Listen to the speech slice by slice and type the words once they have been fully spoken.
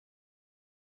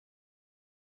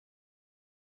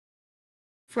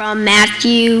From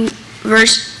Matthew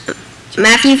chapter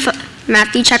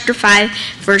 5,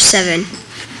 verse 7.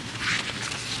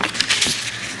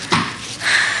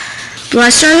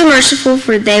 Blessed are the merciful,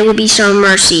 for they will be shown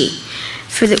mercy.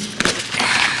 For the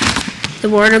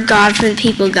word of God for the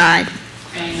people of God.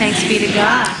 Thanks be to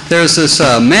God. There's this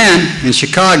man in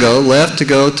Chicago left to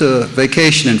go to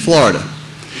vacation in Florida.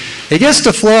 He gets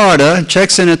to Florida,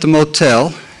 checks in at the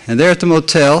motel, and there at the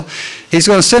motel, he's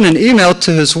going to send an email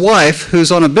to his wife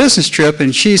who's on a business trip,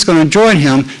 and she's going to join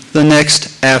him the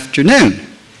next afternoon.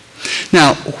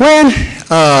 Now, when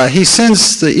he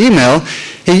sends the email,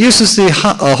 he uses the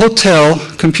hotel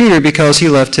computer because he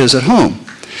left his at home.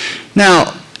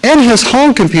 Now, in his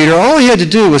home computer, all he had to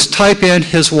do was type in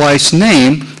his wife's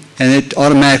name, and it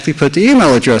automatically put the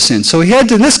email address in. So he had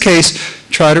to, in this case,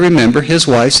 try to remember his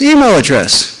wife's email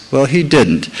address. Well, he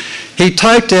didn't. He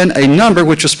typed in a number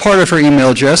which was part of her email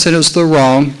address, and it was the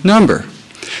wrong number.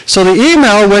 So the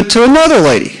email went to another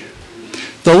lady.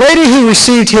 The lady who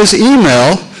received his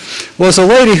email was a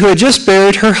lady who had just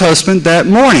buried her husband that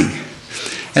morning.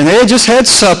 And they had just had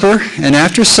supper, and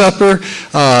after supper,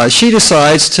 she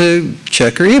decides to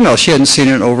check her email. She hadn't seen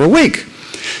it in over a week.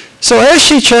 So as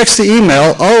she checks the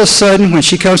email, all of a sudden, when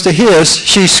she comes to his,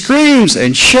 she screams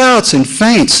and shouts and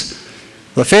faints.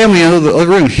 The family in the other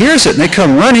room hears it, and they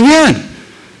come running in.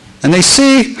 And they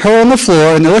see her on the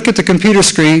floor, and they look at the computer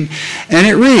screen, and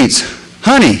it reads,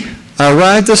 "Honey, I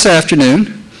arrived this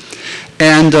afternoon,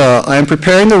 and I am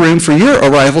preparing the room for your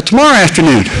arrival tomorrow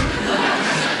afternoon.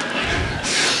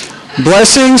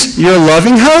 Blessings, your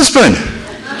loving husband.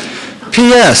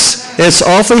 P.S. It's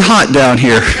awfully hot down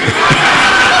here."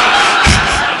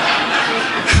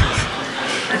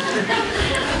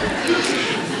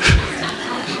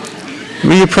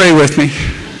 Will you pray with me?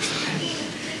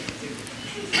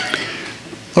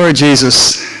 Lord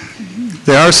Jesus,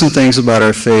 there are some things about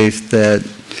our faith that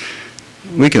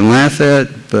we can laugh at,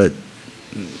 but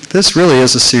this really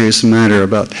is a serious matter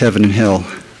about heaven and hell.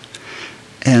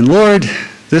 And Lord,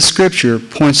 this scripture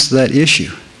points to that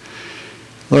issue.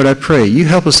 Lord, I pray you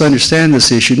help us understand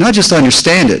this issue, not just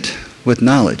understand it with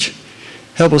knowledge.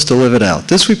 Help us to live it out.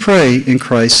 This we pray in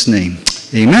Christ's name.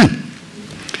 Amen.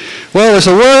 Well, there's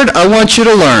a word I want you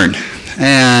to learn,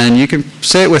 and you can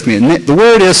say it with me. The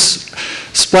word is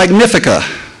splagnifica.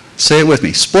 Say it with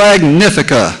me.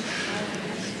 Splagnifica.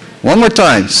 One more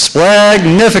time.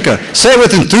 Splagnifica. Say it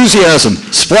with enthusiasm.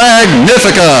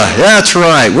 Splagnifica. That's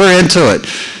right. We're into it.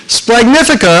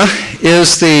 Splagnifica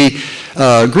is the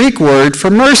Greek word for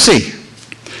mercy.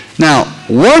 Now,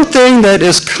 one thing that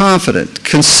is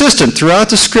consistent throughout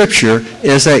the Scripture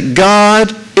is that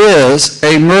God is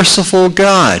a merciful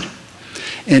God.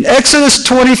 In Exodus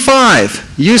 25,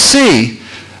 you see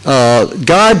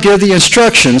God give the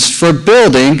instructions for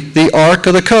building the Ark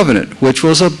of the Covenant, which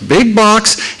was a big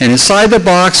box, and inside the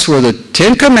box were the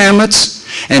 10 Commandments,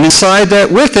 and inside that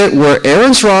with it were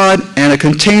Aaron's rod and a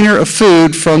container of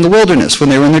food from the wilderness when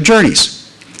they were on their journeys.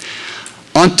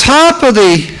 On top of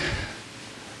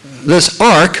this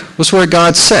ark was where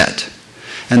God sat.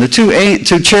 And the two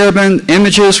cherubim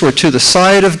images were to the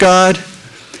side of God.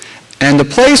 And the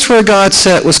place where God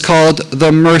sat was called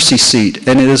the mercy seat.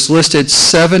 And it is listed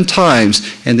 7 times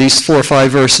in these 4 or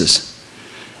 5 verses.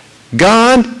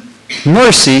 God's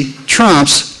mercy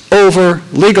trumps over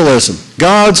legalism.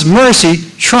 God's mercy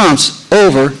trumps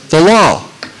over the law.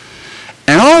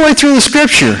 And all the way through the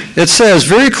Scripture, it says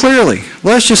very clearly,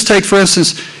 let's just take, for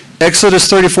instance, Exodus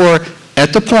 34,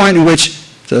 at the point in which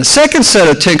the second set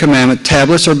of 10 Commandment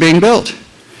tablets are being built.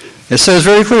 It says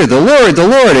very clearly, the Lord,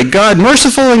 a God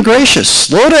merciful and gracious,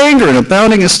 slow to anger and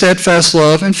abounding in steadfast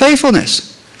love and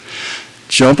faithfulness.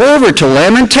 Jump over to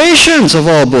Lamentations of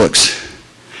all books.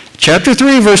 Chapter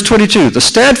 3, verse 22. The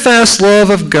steadfast love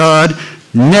of God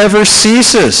never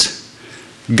ceases.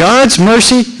 God's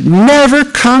mercy never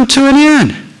come to an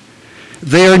end.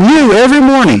 They are new every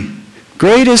morning.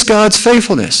 Great is God's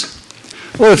faithfulness.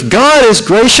 Well, if God is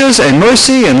gracious and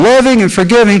mercy and loving and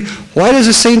forgiving, why does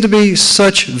it seem to be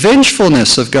such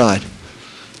vengefulness of God?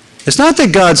 It's not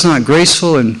that God's not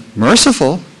graceful and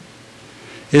merciful.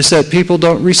 It's that people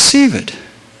don't receive it.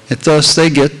 And thus they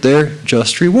get their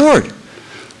just reward.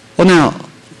 Well, now,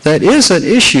 that is an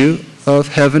issue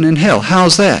of heaven and hell.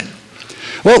 How's that?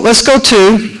 Well, let's go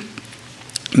to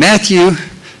Matthew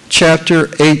chapter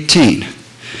 18.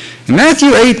 In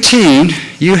Matthew 18,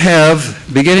 you have,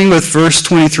 beginning with verse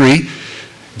 23,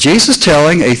 Jesus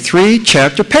telling a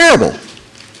 3-chapter parable.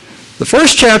 The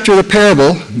first chapter of the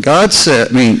parable,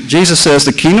 Jesus says,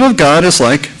 the kingdom of God is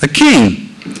like a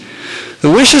king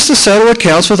who wishes to settle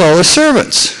accounts with all his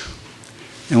servants.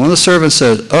 And one of the servants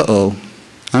says, uh-oh,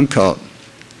 I'm caught.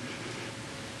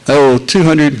 I owe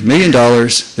 $200 million.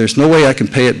 There's no way I can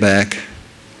pay it back.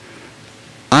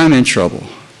 I'm in trouble.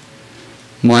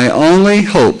 My only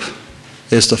hope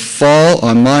is to fall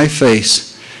on my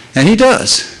face. And he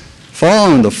does.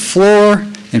 Fall on the floor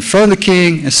in front of the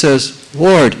king and says,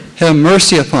 Lord, have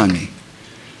mercy upon me.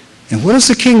 And what does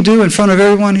the king do in front of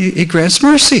everyone? He grants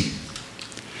mercy.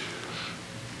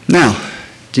 Now,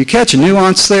 do you catch a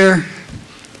nuance there? Do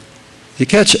you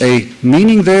catch a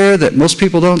meaning there that most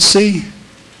people don't see?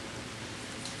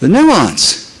 The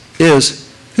nuance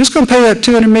is, who's going to pay that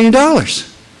 $200 million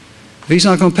if he's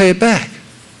not going to pay it back?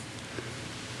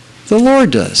 The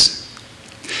Lord does.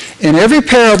 In every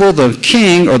parable, the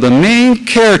king or the main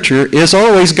character is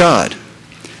always God.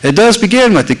 It does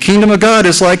begin with the kingdom of God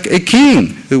is like a king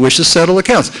who wishes to settle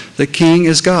accounts. The king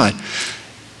is God.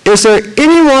 Is there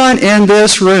anyone in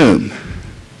this room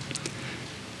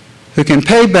who can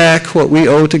pay back what we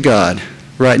owe to God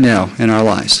right now in our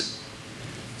lives?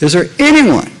 Is there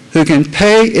anyone who can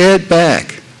pay it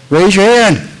back? Raise your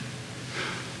hand.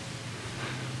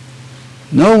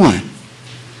 No one.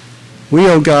 We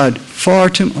owe God far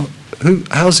too much.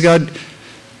 How's God?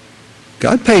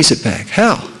 God pays it back.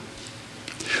 How?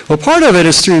 Well, part of it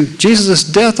is through Jesus'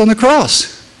 death on the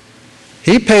cross.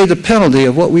 He paid the penalty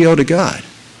of what we owe to God.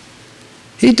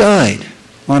 He died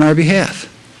on our behalf.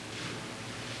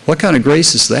 What kind of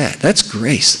grace is that? That's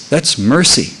grace. That's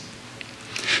mercy.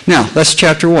 Now, that's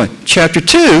chapter 1. Chapter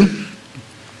 2,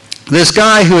 this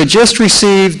guy who had just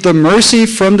received the mercy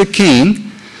from the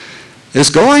king is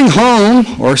going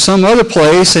home or some other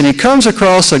place, and he comes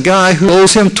across a guy who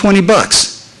owes him $20.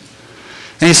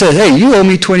 And he says, hey, you owe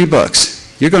me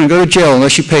 $20. You're going to go to jail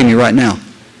unless you pay me right now.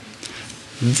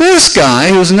 This guy,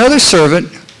 who's another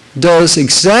servant, does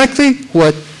exactly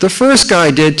what the first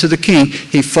guy did to the king.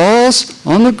 He falls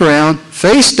on the ground,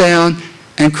 face down,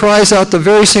 and cries out the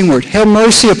very same word, have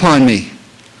mercy upon me.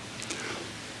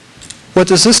 What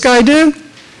does this guy do?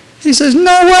 He says,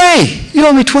 no way, you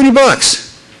owe me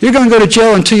 $20. You're going to go to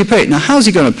jail until you pay it. Now, how's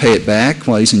he going to pay it back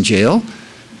while he's in jail?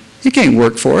 He can't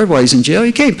work for it while he's in jail.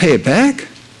 He can't pay it back.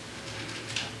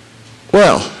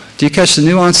 Well, do you catch the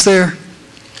nuance there?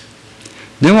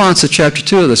 Nuance of chapter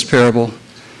 2 of this parable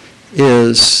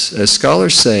is, as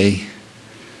scholars say,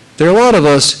 there are a lot of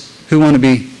us who want to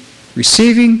be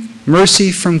receiving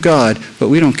mercy from God, but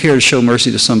we don't care to show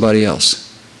mercy to somebody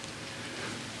else.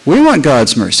 We want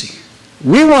God's mercy.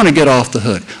 We want to get off the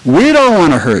hook. We don't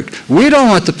want to hurt. We don't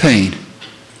want the pain.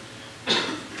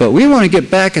 But we want to get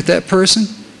back at that person.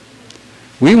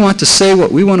 We want to say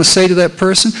what we want to say to that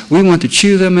person. We want to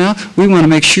chew them out. We want to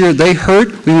make sure they hurt.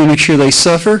 We want to make sure they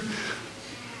suffer.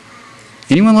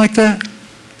 Anyone like that?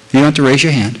 You don't have to raise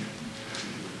your hand.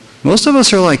 Most of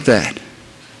us are like that.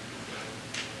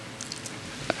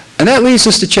 And that leads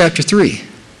us to chapter 3.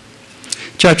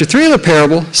 Chapter 3 of the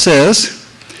parable says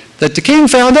that the king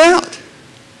found out.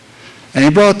 And he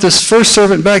brought this first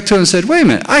servant back to him and said, wait a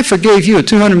minute, I forgave you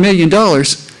 $200 million,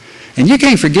 and you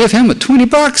can't forgive him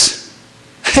 $20?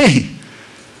 Hey,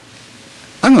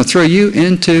 I'm going to throw you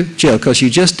into jail because you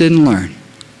just didn't learn.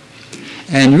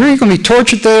 And you're going to be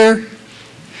tortured there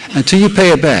until you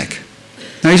pay it back.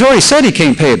 Now, he's already said he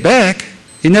can't pay it back.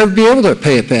 He'll never be able to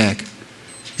pay it back.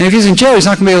 And if he's in jail, he's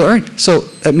not going to be able to earn it. So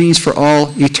that means for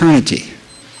all eternity.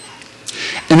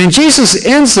 And then Jesus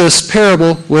ends this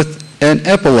parable with an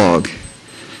epilogue.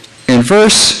 In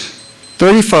verse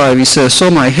 35, he says,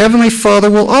 so my heavenly Father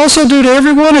will also do to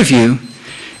every one of you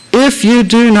if you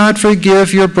do not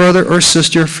forgive your brother or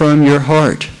sister from your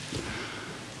heart.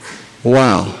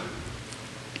 Wow.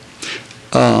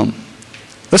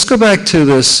 Let's go back to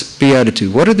this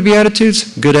beatitude. What are the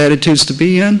beatitudes? Good attitudes to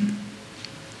be in.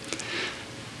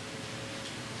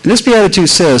 And this beatitude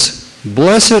says,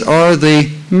 blessed are the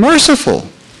merciful,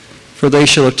 for they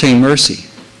shall obtain mercy.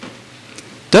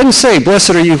 It doesn't say, blessed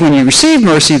are you when you receive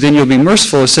mercy, then you'll be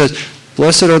merciful. It says,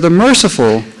 blessed are the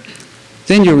merciful,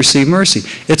 then you'll receive mercy.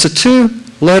 It's a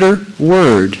 2-letter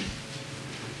word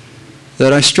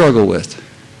that I struggle with.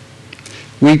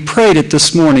 We prayed it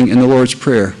this morning in the Lord's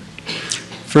Prayer.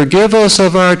 Forgive us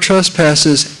of our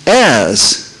trespasses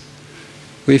as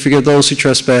we forgive those who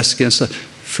trespass against us.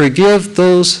 Forgive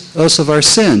us of our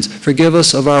sins. Forgive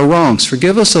us of our wrongs.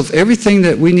 Forgive us of everything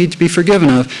that we need to be forgiven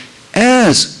of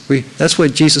as we, that's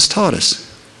what Jesus taught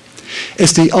us.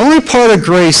 It's the only part of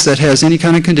grace that has any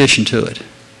kind of condition to it.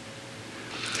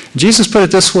 Jesus put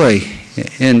it this way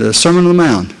in the Sermon on the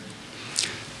Mount.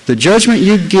 The judgment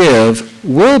you give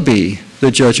will be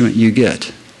the judgment you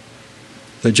get.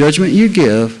 The judgment you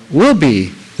give will be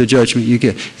the judgment you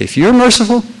get. If you're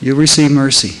merciful, you'll receive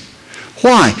mercy.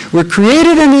 Why? We're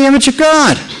created in the image of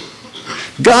God.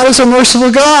 God is a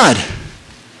merciful God.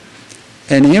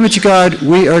 In the image of God,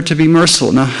 we are to be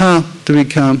merciful. Now, how do we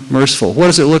become merciful? What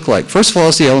does it look like? First of all,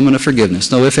 it's the element of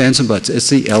forgiveness. No ifs, ands, and buts. It's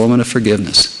the element of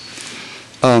forgiveness.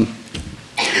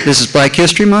 This is Black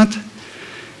History Month,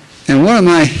 and one of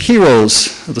my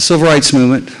heroes of the Civil Rights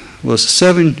Movement was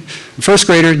a first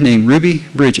grader named Ruby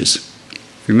Bridges.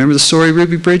 Remember the story of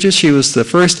Ruby Bridges? She was the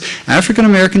first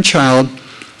African-American child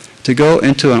to go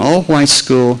into an all-white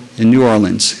school in New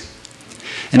Orleans.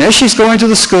 And as she's going to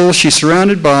the school, she's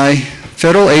surrounded by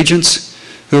federal agents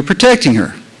who are protecting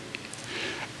her.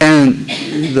 And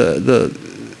the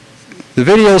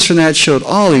videos from that showed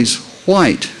all these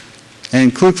white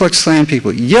and Ku Klux Klan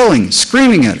people yelling,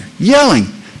 screaming at her, yelling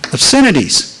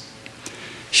obscenities.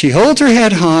 She holds her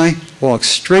head high, walks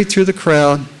straight through the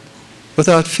crowd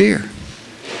without fear.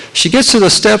 She gets to the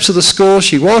steps of the school,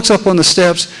 she walks up on the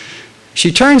steps,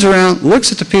 she turns around,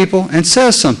 looks at the people, and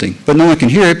says something, but no one can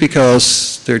hear it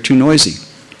because they're too noisy.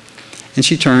 And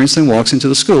she turns and walks into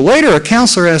the school. Later, a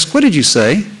counselor asked, "What did you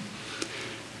say?"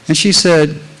 And she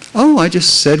said, "Oh, I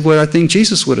just said what I think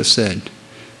Jesus would have said.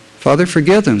 Father,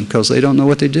 forgive them because they don't know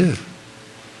what they do."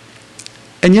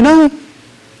 And you know,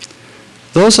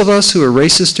 those of us who were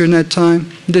racist during that time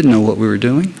didn't know what we were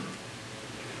doing.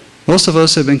 Most of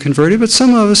us have been converted, but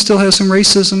some of us still have some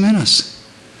racism in us.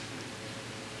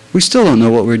 We still don't know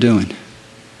what we're doing.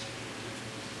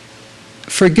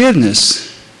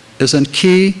 Forgiveness is a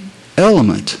key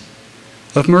element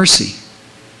of mercy.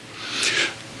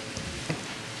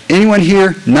 Anyone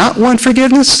here not want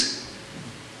forgiveness?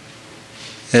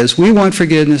 As we want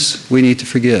forgiveness, we need to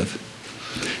forgive.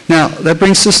 Now, that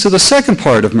brings us to the second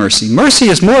part of mercy. Mercy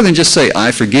is more than just say,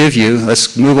 "I forgive you,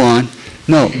 let's move on."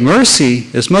 No, mercy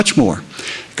is much more.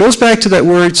 It goes back to that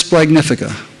word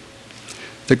splagnifica.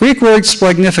 The Greek word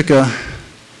splagnifica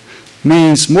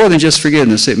means more than just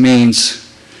forgiveness. It means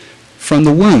from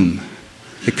the womb.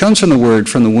 It comes from the word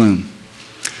from the womb.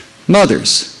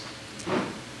 Mothers,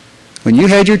 when you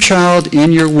had your child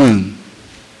in your womb,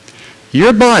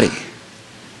 your body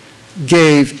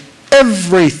gave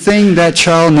everything that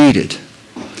child needed.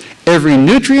 Every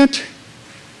nutrient,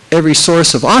 every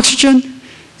source of oxygen,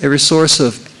 every source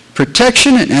of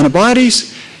protection and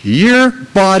antibodies. Your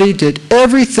body did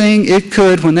everything it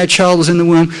could when that child was in the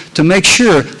womb to make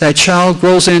sure that child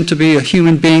grows into be a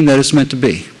human being that is meant to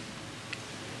be.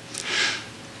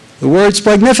 The word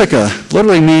splagnifica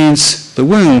literally means the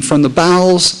womb, from the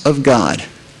bowels of God.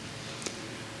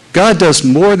 God does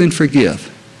more than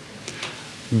forgive.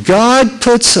 God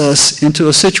puts us into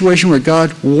a situation where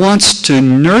God wants to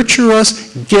nurture us,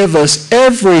 give us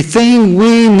everything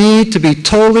we need to be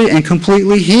totally and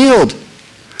completely healed.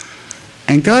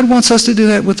 And God wants us to do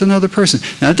that with another person.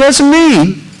 Now, it doesn't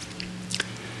mean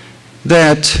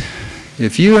that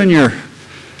if you and your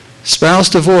spouse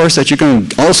divorce that you're going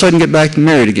to all of a sudden get back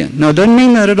married again. No, it doesn't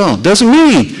mean that at all. It doesn't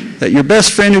mean that your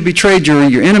best friend who betrayed you or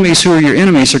your enemies who are your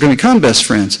enemies are going to become best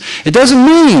friends. It doesn't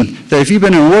mean that if you've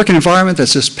been in a working environment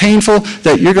that's just painful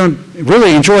that you're going to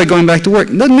really enjoy going back to work.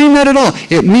 It doesn't mean that at all.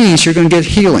 It means you're going to get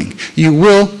healing. You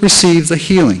will receive the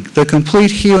healing, the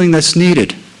complete healing that's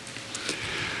needed.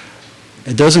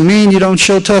 It doesn't mean you don't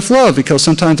show tough love, because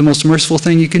sometimes the most merciful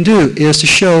thing you can do is to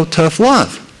show tough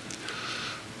love.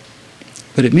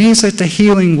 But it means that the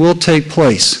healing will take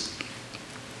place.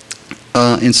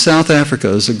 In South Africa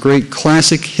is a great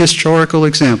classic historical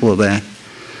example of that.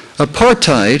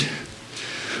 Apartheid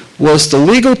was the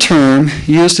legal term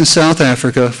used in South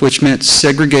Africa which meant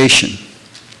segregation.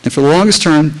 And for the longest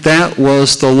term, that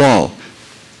was the law.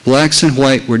 Blacks and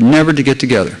white were never to get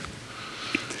together.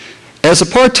 As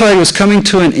apartheid was coming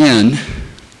to an end,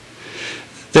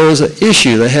 there was an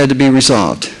issue that had to be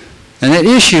resolved. And that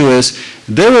issue is,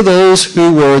 there were those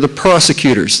who were the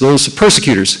prosecutors, those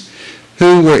persecutors,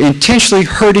 who were intentionally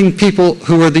hurting people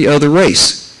who were the other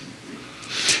race.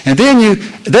 And then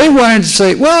they wanted to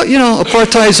say, well, you know,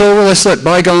 apartheid's over, let's let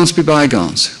bygones be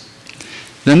bygones.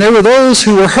 Then there were those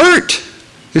who were hurt,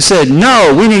 who said,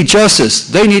 no, we need justice,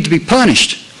 they need to be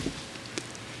punished.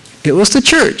 It was the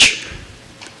church,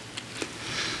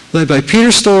 led by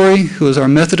Peter Story, who was our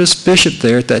Methodist bishop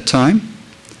there at that time,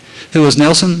 who was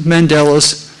Nelson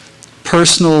Mandela's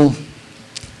personal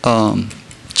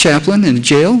chaplain in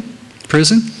jail,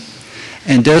 prison,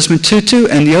 and Desmond Tutu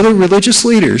and the other religious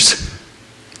leaders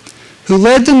who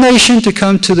led the nation to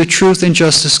come to the Truth and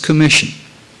Justice Commission.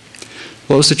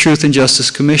 What was the Truth and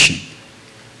Justice Commission?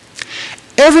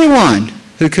 Everyone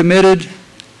who committed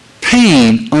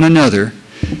pain on another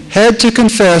had to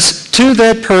confess to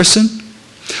that person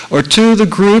or to the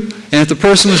group, and if the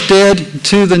person was dead,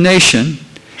 to the nation,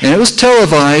 and it was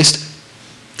televised,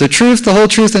 the truth, the whole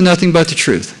truth, and nothing but the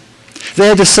truth. They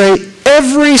had to say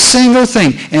every single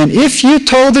thing, and if you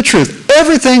told the truth,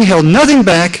 everything, held nothing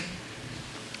back,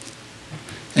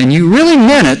 and you really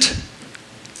meant it,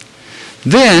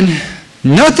 then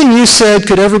nothing you said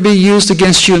could ever be used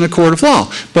against you in the court of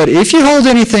law. But if you hold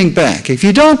anything back, if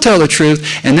you don't tell the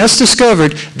truth, and that's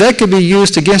discovered, that could be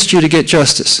used against you to get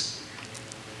justice.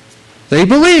 They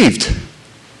believed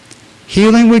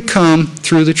healing would come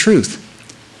through the truth.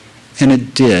 And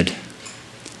it did.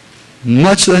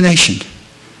 Much of the nation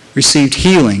received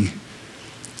healing.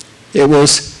 It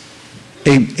was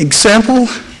an example,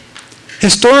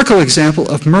 historical example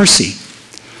of mercy.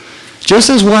 Just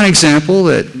as one example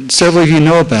that several of you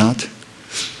know about,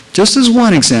 just as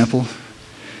one example,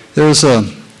 there was a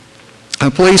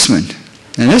policeman,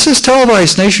 and this is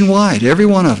televised nationwide, every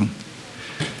one of them,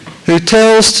 who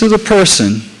tells to the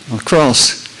person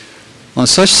across, on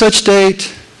such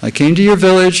date, I came to your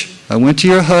village, I went to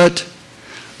your hut,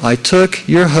 I took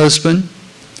your husband,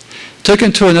 took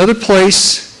him to another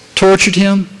place, tortured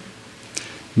him,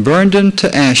 burned him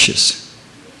to ashes.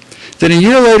 Then a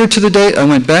year later to the date, I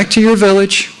went back to your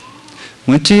village,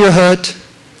 went to your hut,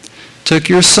 took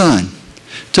your son,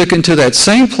 took him to that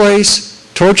same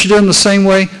place, tortured him the same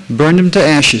way, burned him to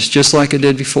ashes, just like I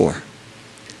did before.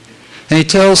 And he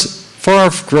tells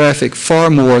far graphic, far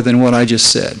more than what I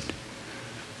just said.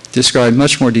 Described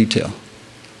much more detail.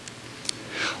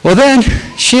 Well then,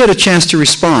 she had a chance to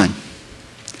respond.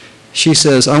 She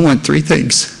says, I want three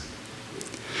things.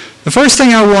 The first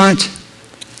thing I want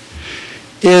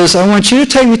is I want you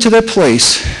to take me to that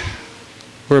place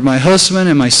where my husband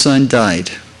and my son died.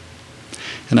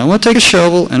 And I want to take a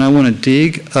shovel and I want to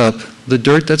dig up the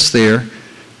dirt that's there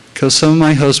because some of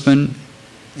my husband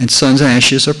and son's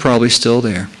ashes are probably still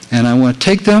there. And I want to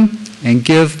take them and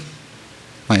give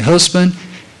my husband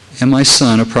and my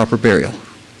son a proper burial.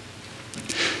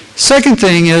 Second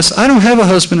thing is, I don't have a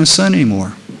husband and son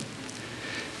anymore.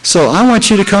 So I want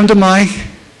you to come to my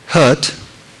hut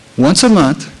once a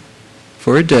month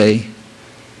for a day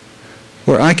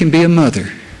where I can be a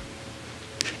mother.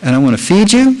 And I want to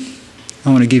feed you. I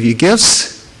want to give you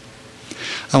gifts.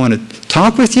 I want to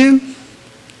talk with you.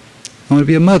 I want to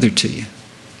be a mother to you.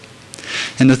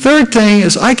 And the third thing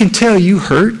is I can tell you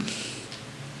hurt,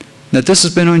 that this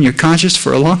has been on your conscience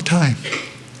for a long time.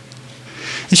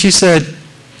 And she said,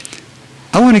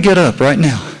 I want to get up right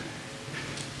now.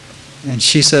 And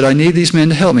she said, I need these men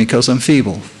to help me because I'm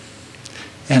feeble.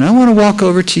 And I want to walk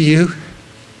over to you,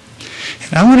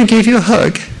 and I want to give you a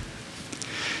hug,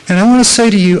 and I want to say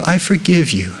to you, I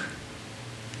forgive you.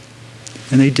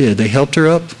 And they did. They helped her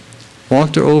up,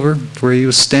 walked her over where he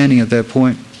was standing at that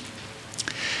point.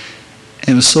 And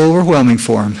it was so overwhelming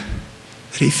for him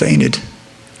that he fainted.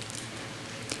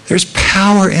 There's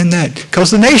power in that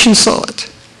because the nation saw it.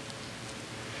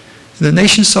 The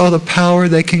nation saw the power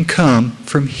that can come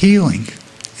from healing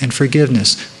and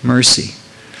forgiveness. Mercy.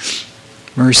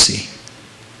 Mercy.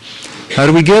 How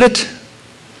do we get it?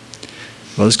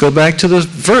 Well, let's go back to the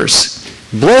verse.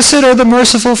 Blessed are the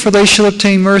merciful, for they shall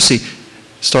obtain mercy.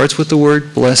 Starts with the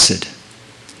word blessed.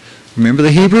 Remember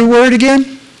the Hebrew word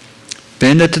again?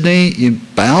 Bend at the knee, you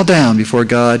bow down before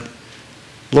God.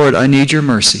 Lord, I need your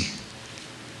mercy.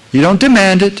 You don't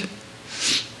demand it.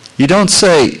 You don't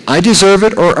say, I deserve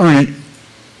it or earn it.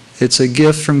 It's a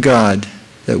gift from God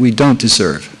that we don't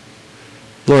deserve.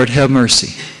 Lord, have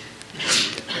mercy.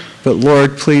 But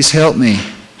Lord, please help me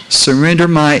surrender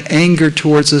my anger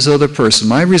towards this other person,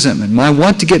 my resentment, my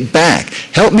want to get back.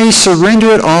 Help me surrender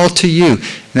it all to you.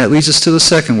 And that leads us to the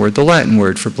second word, the Latin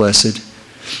word for blessed,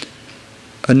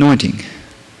 anointing.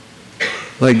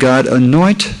 Let God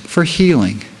anoint for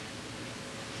healing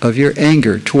of your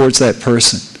anger towards that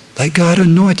person. Let God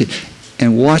anoint it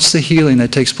and watch the healing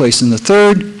that takes place. And the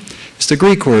third is the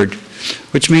Greek word,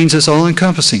 which means it's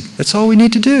all-encompassing. That's all we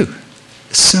need to do.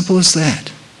 As simple as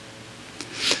that.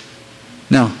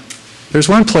 Now, there's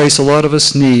one place a lot of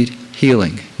us need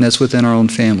healing, and that's within our own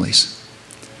families.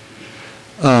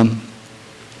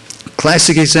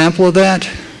 Classic example of that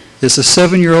is a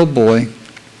 7-year-old boy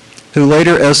who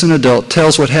later, as an adult,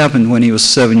 tells what happened when he was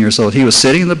 7 years old. He was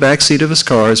sitting in the back seat of his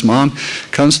car. His mom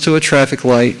comes to a traffic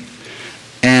light,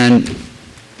 and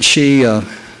she, at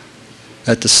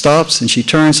the stops, and she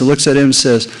turns and looks at him and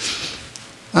says,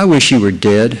 I wish you were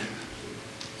dead.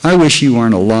 I wish you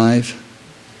weren't alive.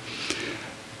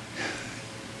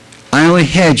 I only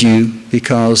had you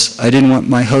because I didn't want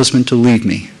my husband to leave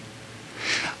me.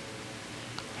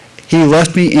 He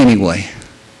left me anyway.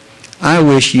 I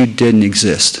wish you didn't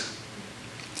exist.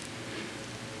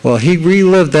 Well, he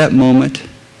relived that moment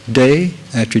day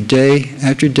after day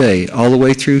after day, all the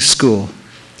way through school.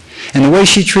 And the way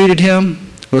she treated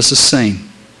him was the same,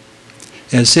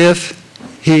 as if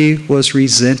he was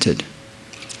resented.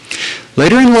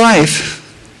 Later in life,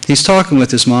 he's talking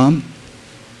with his mom,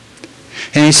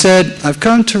 and he said, I've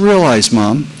come to realize,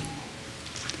 Mom,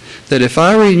 that if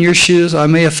I were in your shoes, I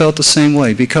may have felt the same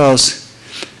way, because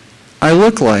I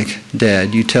look like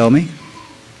Dad, you tell me,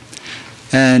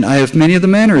 and I have many of the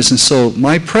manners, and so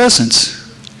my presence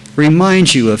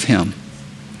reminds you of him.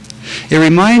 It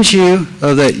reminds you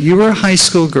of that you were a high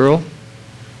school girl,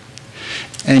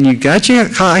 and you got your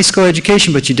high school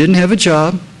education, but you didn't have a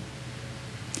job,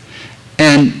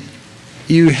 and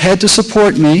you had to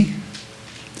support me,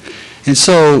 and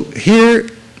so here,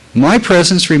 my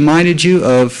presence reminded you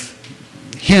of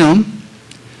him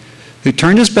who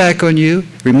turned his back on you,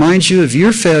 reminds you of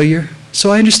your failure.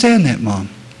 So I understand that, Mom.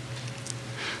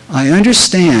 I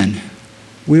understand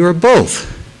we were both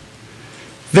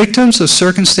victims of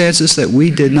circumstances that we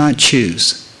did not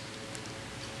choose.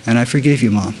 And I forgive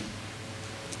you, Mom.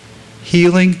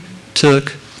 Healing took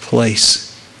place.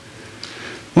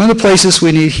 One of the places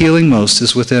we need healing most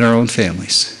is within our own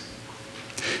families.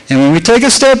 And when we take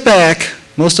a step back,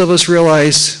 most of us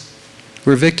realize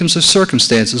we're victims of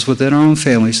circumstances within our own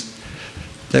families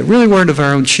that really weren't of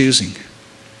our own choosing.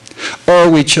 Or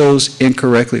we chose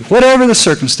incorrectly. Whatever the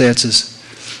circumstances,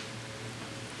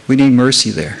 we need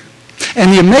mercy there.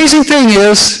 And the amazing thing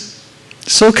is,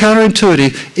 so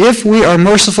counterintuitive, if we are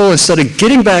merciful instead of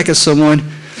getting back at someone,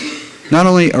 not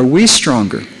only are we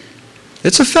stronger,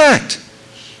 it's a fact.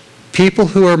 People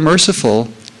who are merciful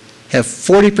have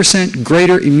 40%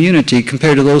 greater immunity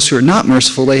compared to those who are not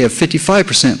merciful. They have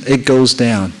 55%. It goes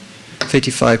down,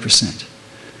 55%.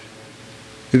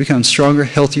 We become stronger,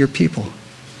 healthier people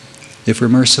if we're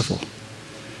merciful.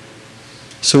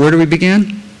 So where do we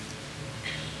begin?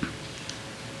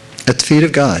 At the feet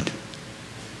of God.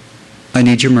 I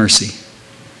need your mercy.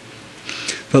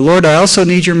 But Lord, I also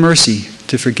need your mercy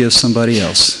to forgive somebody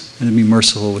else and to be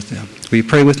merciful with them. Will you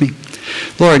pray with me?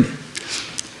 Lord,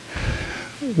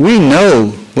 we know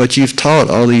what you've taught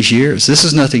all these years. This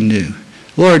is nothing new.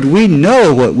 Lord, we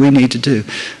know what we need to do.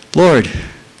 Lord,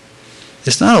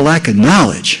 it's not a lack of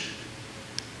knowledge.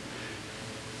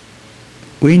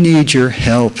 We need your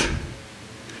help.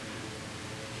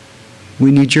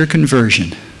 We need your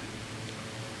conversion.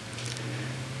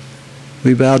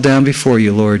 We bow down before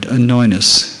you, Lord. Anoint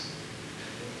us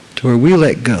to where we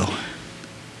let go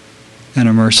and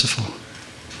are merciful.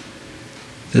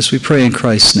 This we pray in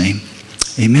Christ's name.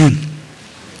 Amen.